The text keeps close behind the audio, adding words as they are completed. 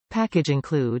Package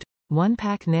include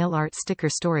 1-pack nail art sticker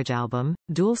storage album,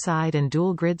 dual side and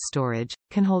dual grid storage,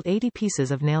 can hold 80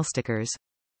 pieces of nail stickers.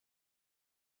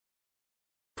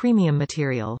 Premium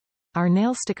material. Our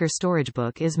nail sticker storage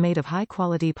book is made of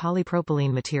high-quality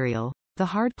polypropylene material. The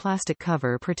hard plastic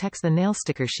cover protects the nail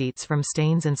sticker sheets from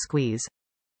stains and squeeze.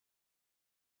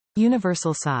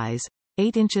 Universal size.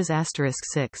 8 inches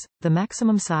 *6, the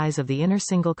maximum size of the inner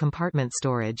single compartment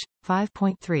storage,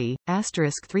 5.3,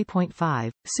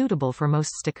 *3.5, suitable for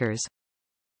most stickers.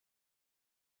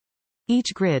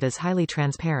 Each grid is highly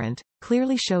transparent,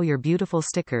 clearly show your beautiful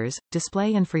stickers,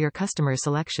 display and for your customer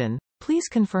selection, please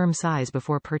confirm size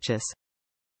before purchase.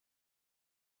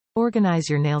 Organize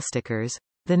your nail stickers.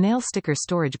 The nail sticker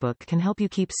storage book can help you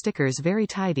keep stickers very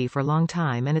tidy for a long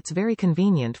time, and it's very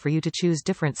convenient for you to choose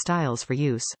different styles for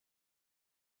use.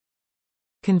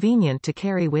 Convenient to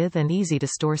carry with and easy to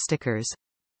store stickers.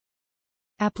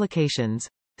 Applications.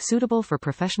 Suitable for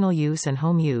professional use and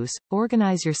home use.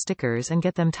 Organize your stickers and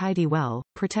get them tidy well,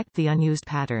 protect the unused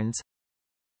patterns.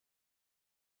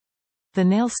 The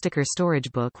nail sticker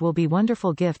storage book will be a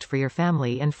wonderful gift for your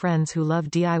family and friends who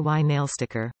love DIY nail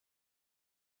sticker.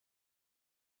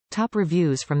 Top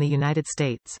reviews from the United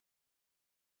States.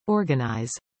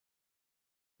 Organize.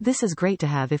 This is great to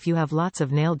have if you have lots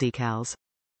of nail decals.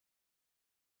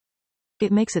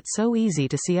 It makes it so easy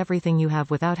to see everything you have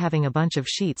without having a bunch of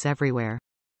sheets everywhere.